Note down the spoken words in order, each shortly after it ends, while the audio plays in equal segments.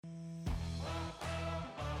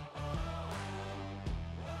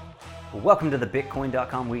Welcome to the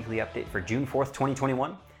Bitcoin.com weekly update for June 4th,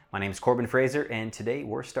 2021. My name is Corbin Fraser, and today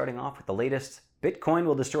we're starting off with the latest Bitcoin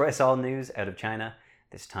will destroy us all news out of China.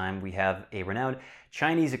 This time we have a renowned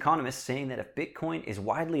Chinese economist saying that if Bitcoin is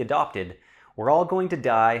widely adopted, we're all going to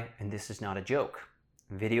die, and this is not a joke.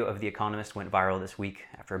 A video of The Economist went viral this week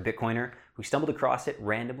after a Bitcoiner who stumbled across it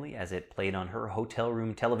randomly as it played on her hotel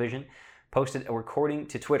room television posted a recording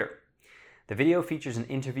to Twitter. The video features an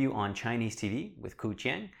interview on Chinese TV with Ku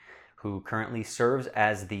Qiang, who currently serves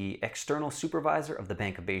as the external supervisor of the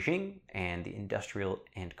Bank of Beijing and the Industrial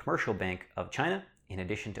and Commercial Bank of China, in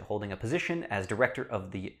addition to holding a position as director of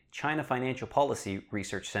the China Financial Policy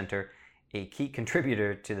Research Center, a key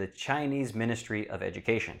contributor to the Chinese Ministry of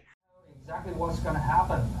Education. Exactly what's going to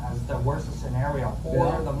happen as the worst scenario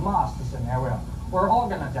or the must scenario. We're all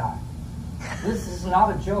going to die. This is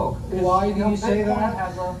not a joke. Why do you say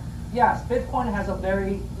that? Yes, Bitcoin has a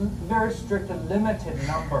very strict and limited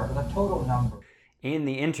number, the total number. In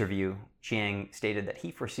the interview, Qiang stated that he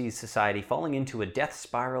foresees society falling into a death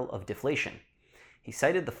spiral of deflation. He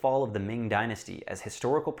cited the fall of the Ming Dynasty as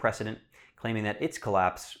historical precedent, claiming that its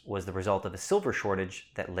collapse was the result of a silver shortage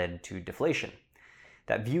that led to deflation.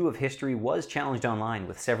 That view of history was challenged online,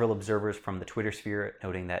 with several observers from the Twitter sphere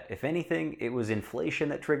noting that, if anything, it was inflation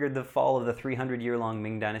that triggered the fall of the 300-year-long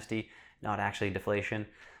Ming Dynasty, not actually deflation.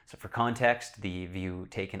 So for context, the view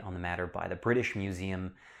taken on the matter by the British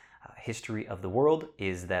Museum History of the World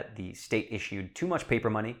is that the state issued too much paper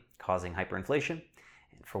money, causing hyperinflation.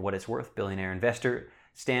 And for what it's worth, billionaire investor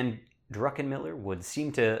Stan Druckenmiller would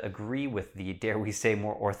seem to agree with the, dare we say,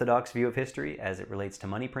 more orthodox view of history as it relates to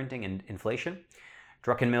money printing and inflation.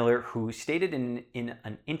 Druckenmiller, who stated in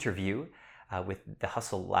an interview with The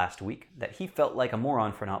Hustle last week that he felt like a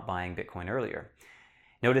moron for not buying Bitcoin earlier,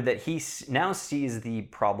 noted that he now sees the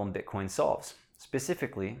problem Bitcoin solves.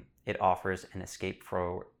 Specifically, it offers an escape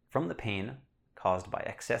from the pain caused by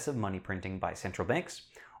excessive money printing by central banks,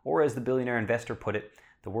 or as the billionaire investor put it,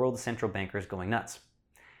 the world's central bankers going nuts.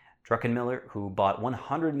 Druckenmiller, who bought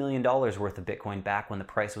 $100 million worth of Bitcoin back when the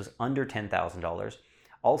price was under $10,000,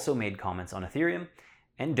 also made comments on Ethereum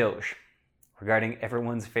and Doge. Regarding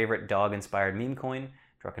everyone's favorite dog-inspired meme coin,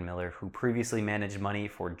 Druckenmiller, who previously managed money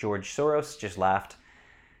for George Soros, just laughed.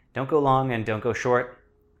 "Don't go long and don't go short,"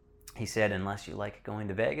 he said, "unless you like going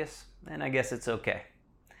to Vegas, then I guess it's okay."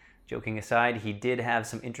 Joking aside, he did have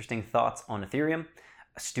some interesting thoughts on Ethereum.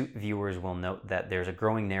 Astute viewers will note that there's a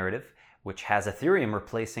growing narrative which has Ethereum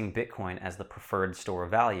replacing Bitcoin as the preferred store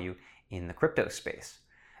of value in the crypto space.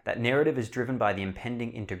 That narrative is driven by the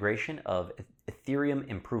impending integration of Ethereum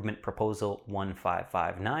Improvement Proposal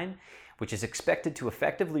 1559, which is expected to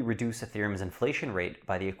effectively reduce Ethereum's inflation rate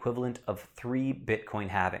by the equivalent of 3 Bitcoin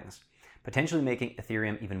halvings, potentially making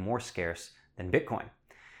Ethereum even more scarce than Bitcoin.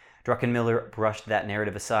 Druckenmiller brushed that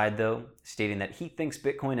narrative aside, though, stating that he thinks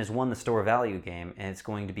Bitcoin has won the store value game and it's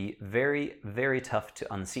going to be very, very tough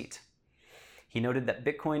to unseat. He noted that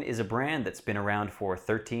Bitcoin is a brand that's been around for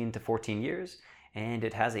 13 to 14 years, and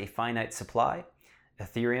it has a finite supply.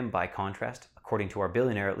 Ethereum, by contrast, according to our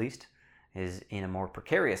billionaire at least, is in a more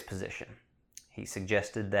precarious position. He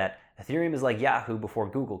suggested that Ethereum is like Yahoo before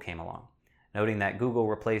Google came along, noting that Google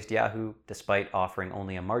replaced Yahoo despite offering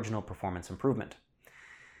only a marginal performance improvement.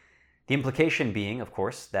 The implication being, of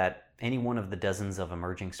course, that any one of the dozens of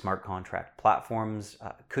emerging smart contract platforms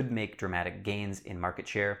could make dramatic gains in market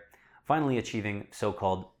share, finally achieving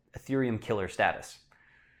so-called Ethereum killer status.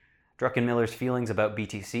 Druckenmiller's feelings about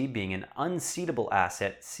BTC being an unseatable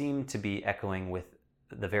asset seem to be echoing with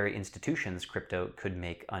the very institutions crypto could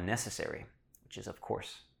make unnecessary, which is, of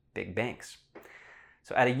course, big banks.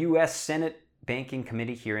 So at a U.S. Senate Banking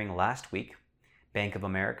Committee hearing last week, Bank of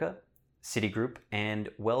America, Citigroup, and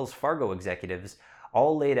Wells Fargo executives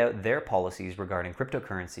all laid out their policies regarding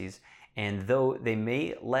cryptocurrencies, and though they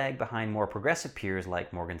may lag behind more progressive peers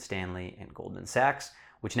like Morgan Stanley and Goldman Sachs,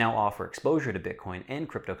 which now offer exposure to Bitcoin and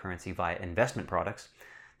cryptocurrency via investment products,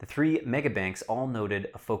 the 3 megabanks all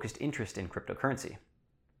noted a focused interest in cryptocurrency.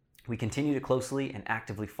 We continue to closely and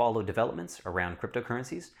actively follow developments around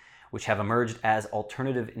cryptocurrencies, which have emerged as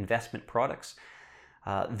alternative investment products,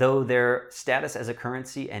 though their status as a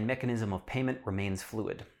currency and mechanism of payment remains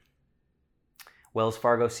fluid. Wells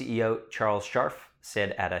Fargo CEO Charles Scharf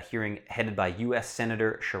said at a hearing headed by U.S.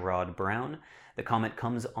 Senator Sherrod Brown, the comment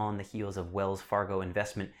comes on the heels of Wells Fargo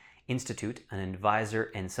Investment Institute, an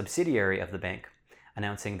advisor and subsidiary of the bank,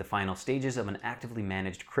 announcing the final stages of an actively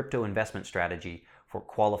managed crypto investment strategy for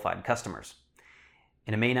qualified customers.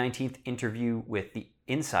 In a May 19th interview with The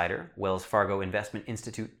Insider, Wells Fargo Investment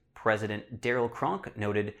Institute President Daryl Cronk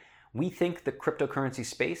noted, We think the cryptocurrency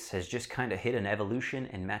space has just kind of hit an evolution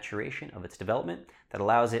and maturation of its development that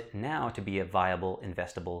allows it now to be a viable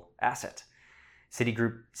investable asset.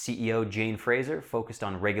 Citigroup CEO Jane Fraser focused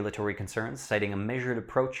on regulatory concerns, citing a measured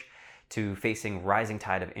approach to facing rising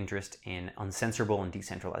tide of interest in uncensorable and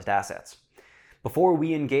decentralized assets. Before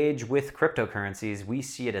we engage with cryptocurrencies, we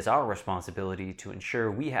see it as our responsibility to ensure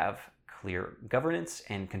we have clear governance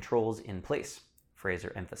and controls in place,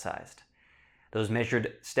 Fraser emphasized. Those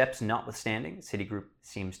measured steps notwithstanding, Citigroup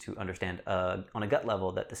seems to understand on a gut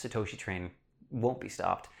level that the Satoshi train won't be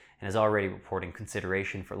stopped and is already reporting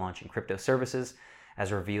consideration for launching crypto services,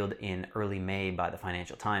 as revealed in early May by the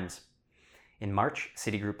Financial Times. In March,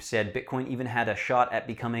 Citigroup said Bitcoin even had a shot at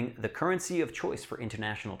becoming the currency of choice for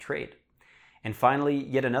international trade. And finally,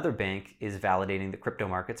 yet another bank is validating the crypto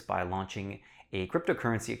markets by launching a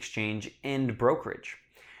cryptocurrency exchange and brokerage.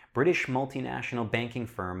 British multinational banking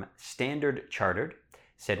firm Standard Chartered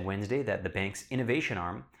said Wednesday that the bank's innovation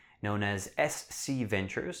arm, known as SC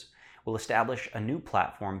Ventures, will establish a new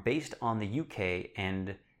platform based in the UK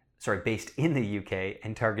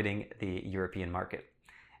and targeting the European market.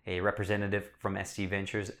 A representative from SC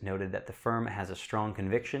Ventures noted that the firm has a strong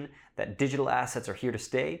conviction that digital assets are here to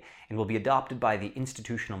stay and will be adopted by the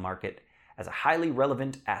institutional market as a highly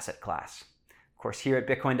relevant asset class. Of course, here at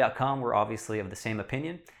Bitcoin.com, we're obviously of the same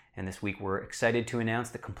opinion, and this week we're excited to announce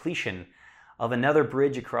the completion of another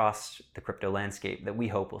bridge across the crypto landscape that we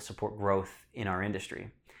hope will support growth in our industry.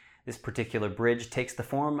 This particular bridge takes the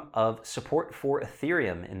form of support for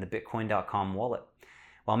Ethereum in the Bitcoin.com wallet.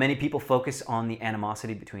 While many people focus on the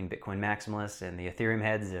animosity between Bitcoin maximalists and the Ethereum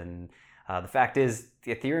heads, and the fact is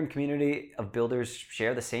the Ethereum community of builders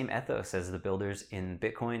share the same ethos as the builders in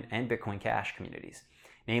Bitcoin and Bitcoin Cash communities.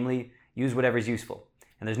 Namely, use whatever is useful.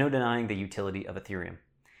 And there's no denying the utility of Ethereum.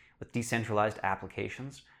 With decentralized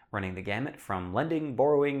applications running the gamut from lending,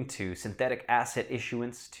 borrowing, to synthetic asset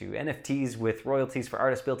issuance, to NFTs with royalties for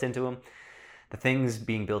artists built into them, the things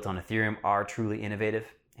being built on Ethereum are truly innovative.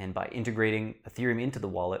 And by integrating Ethereum into the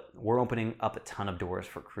wallet, we're opening up a ton of doors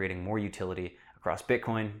for creating more utility across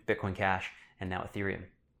Bitcoin, Bitcoin Cash, and now Ethereum.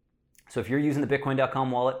 So if you're using the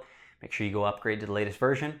Bitcoin.com wallet, make sure you go upgrade to the latest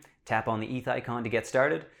version, tap on the ETH icon to get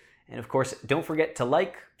started. And of course, don't forget to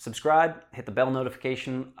like, subscribe, hit the bell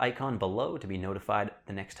notification icon below to be notified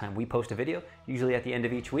the next time we post a video, usually at the end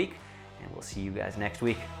of each week. And we'll see you guys next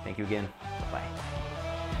week. Thank you again. Bye-bye.